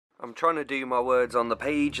I'm trying to do my words on the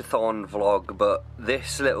page-a-thon vlog, but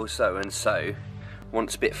this little so-and-so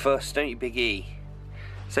wants a bit fuss, don't you, Big E?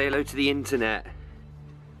 Say hello to the internet.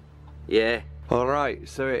 Yeah. Alright,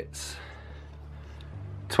 so it's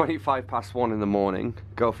 1:25 in the morning.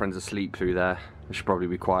 Girlfriend's asleep through there. I should probably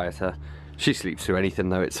be quieter. She sleeps through anything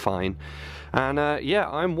though, it's fine. And yeah,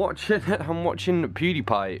 I'm watching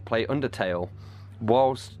PewDiePie play Undertale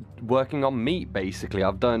whilst working on meat, basically.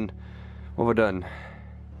 I've done, what have I done?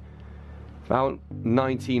 About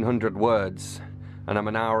 1900 words, and I'm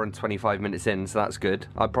an hour and 25 minutes in, so that's good.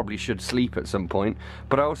 I probably should sleep at some point,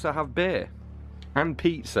 but I also have beer and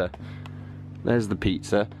pizza. There's the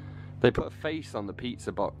pizza. They put a face on the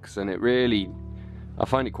pizza box, and it really, I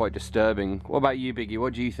find it quite disturbing. What about you, Biggie?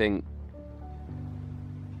 What do you think?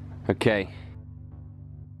 Okay.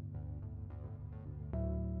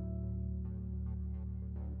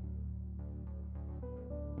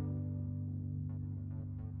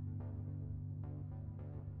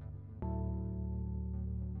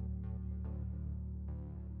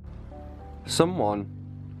 Someone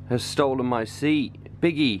has stolen my seat.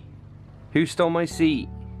 Biggie, who stole my seat?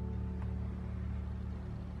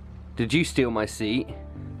 Did you steal my seat?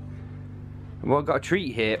 Well, I've got a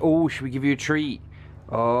treat here. Oh, should we give you a treat?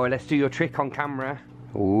 Oh, let's do your trick on camera.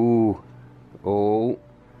 Ooh. Oh.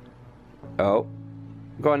 Oh.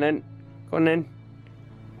 Go on then. Go on then.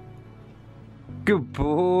 Good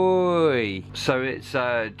boy. So it's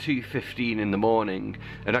 2:15 in the morning,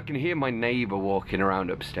 and I can hear my neighbour walking around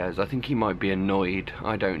upstairs. I think he might be annoyed.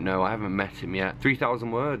 I don't know. I haven't met him yet. 3,000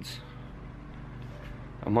 words.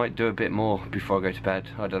 I might do a bit more before I go to bed.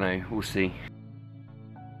 I don't know. We'll see.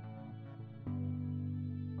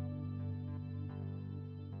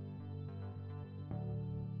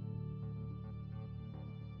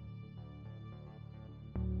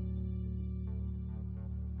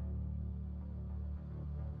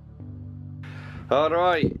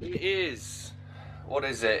 Alright, it is, what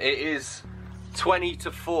is it? It is 20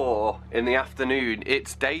 to 4 in the afternoon.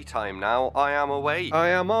 It's daytime now. I am awake. I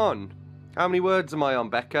am on. How many words am I on,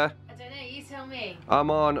 Becca? I don't know, you tell me.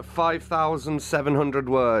 I'm on 5,700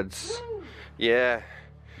 words. Woo. Yeah.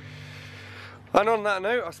 And on that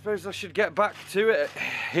note, I suppose I should get back to it.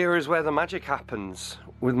 Here is where the magic happens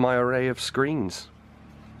with my array of screens.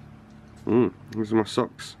 These are my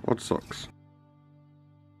socks. Odd socks.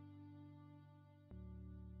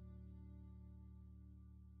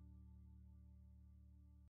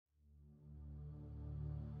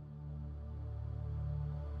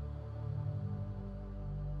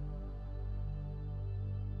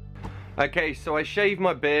 Okay, so I shaved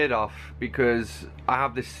my beard off because I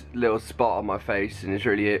have this little spot on my face and it's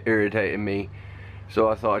really irritating me. So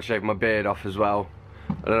I thought I'd shave my beard off as well.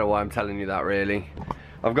 I don't know why I'm telling you that, really.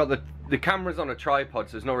 I've got the camera's on a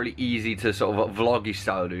tripod, so it's not really easy to sort of vloggy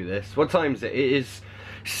style do this. What time is it? It is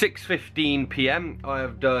 6:15 PM. I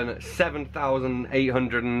have done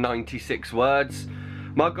 7,896 words.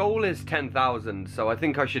 My goal is 10,000, so I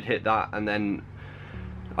think I should hit that, and then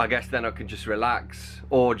I guess then I could just relax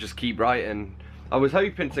or just keep writing. I was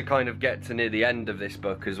hoping to kind of get to near the end of this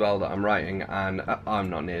book as well that I'm writing, and I'm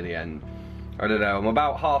not near the end. I don't know, I'm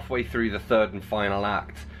about halfway through the third and final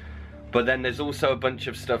act. But then there's also a bunch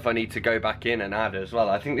of stuff I need to go back in and add as well.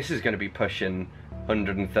 I think this is going to be pushing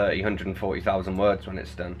 130, 140,000 words when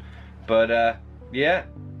it's done. But yeah.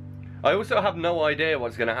 I also have no idea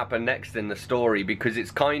what's going to happen next in the story, because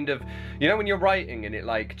it's kind of, you know when you're writing and it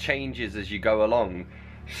like changes as you go along.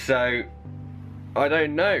 So I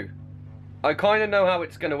don't know. I kind of know how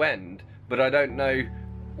it's going to end, but I don't know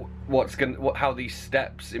how these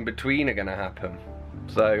steps in between are going to happen.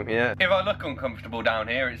 So yeah. If I look uncomfortable down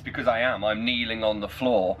here, it's because I am. I'm kneeling on the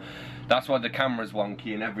floor. That's why the camera's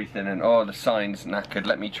wonky and everything. And oh, the sign's knackered.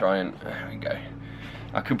 Let me try and, there we go.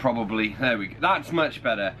 I could probably, there we go. That's much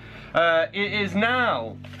better. It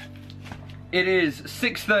is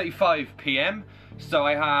 6:35 PM. So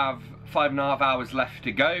I have 5.5 hours left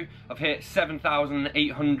to go. I've hit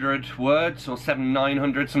 7,800 words, or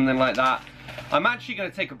 7,900, something like that. I'm actually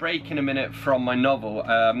going to take a break in a minute from my novel.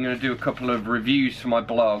 I'm going to do a couple of reviews for my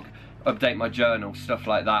blog, update my journal, stuff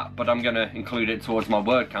like that, but I'm going to include it towards my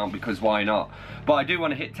word count, because why not? But I do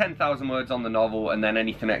want to hit 10,000 words on the novel, and then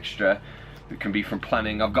anything extra it can be from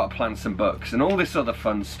planning. I've got to plan some books and all this other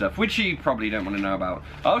fun stuff, which you probably don't want to know about.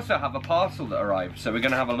 I also have a parcel that arrived, so we're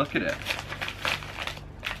going to have a look at it.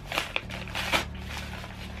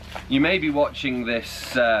 You may be watching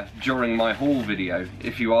this during my haul video.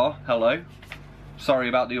 If you are, hello. Sorry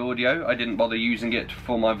about the audio, I didn't bother using it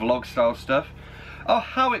for my vlog style stuff. Oh,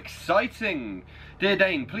 how exciting! Dear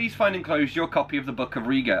Dane, please find enclosed your copy of the Book of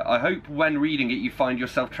Riga. I hope when reading it you find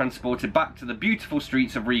yourself transported back to the beautiful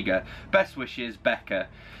streets of Riga. Best wishes, Becca.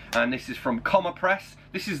 And this is from Comma Press.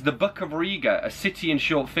 This is the Book of Riga, a city in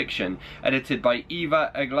short fiction, edited by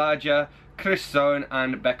Eglaja-Kristsone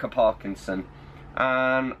and Becca Parkinson.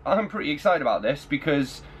 And I'm pretty excited about this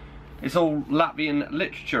because it's all Latvian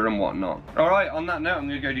literature and whatnot. Alright, on that note, I'm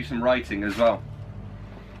going to go do some writing as well.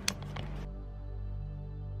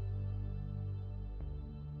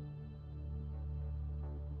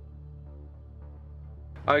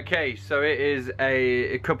 Okay, so it is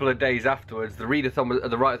a couple of days afterwards. The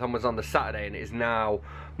write-a-thon was on the Saturday and it is now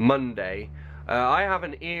Monday. I have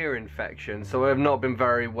an ear infection, so I've not been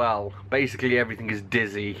very well. Basically everything is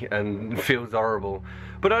dizzy and feels horrible.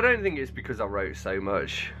 But I don't think it's because I wrote so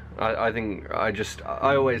much. I think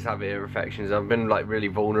I always have ear infections. I've been like really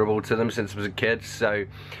vulnerable to them since I was a kid, so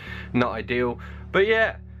not ideal. But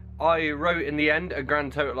yeah, I wrote in the end a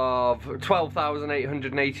grand total of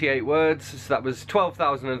 12,888 words, so that was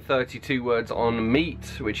 12,032 words on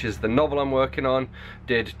Meat, which is the novel I'm working on,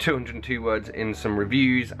 did 202 words in some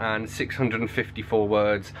reviews, and 654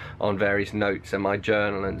 words on various notes and my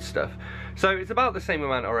journal and stuff. So it's about the same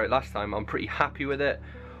amount I wrote last time. I'm pretty happy with it.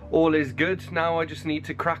 All is good. Now I just need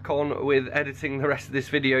to crack on with editing the rest of this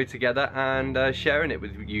video together and sharing it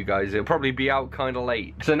with you guys. It'll probably be out kind of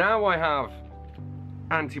late. So now I have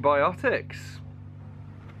antibiotics.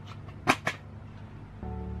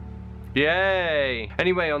 Yay!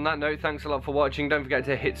 Anyway, on that note, thanks a lot for watching. Don't forget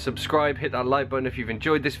to hit subscribe, hit that like button if you've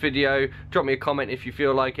enjoyed this video, drop me a comment if you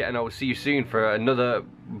feel like it, and I will see you soon for another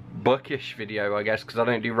bookish video, I guess, because I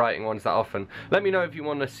don't do writing ones that often. Let me know if you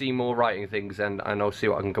want to see more writing things, and I'll see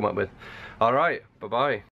what I can come up with. Alright,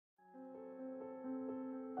 bye-bye.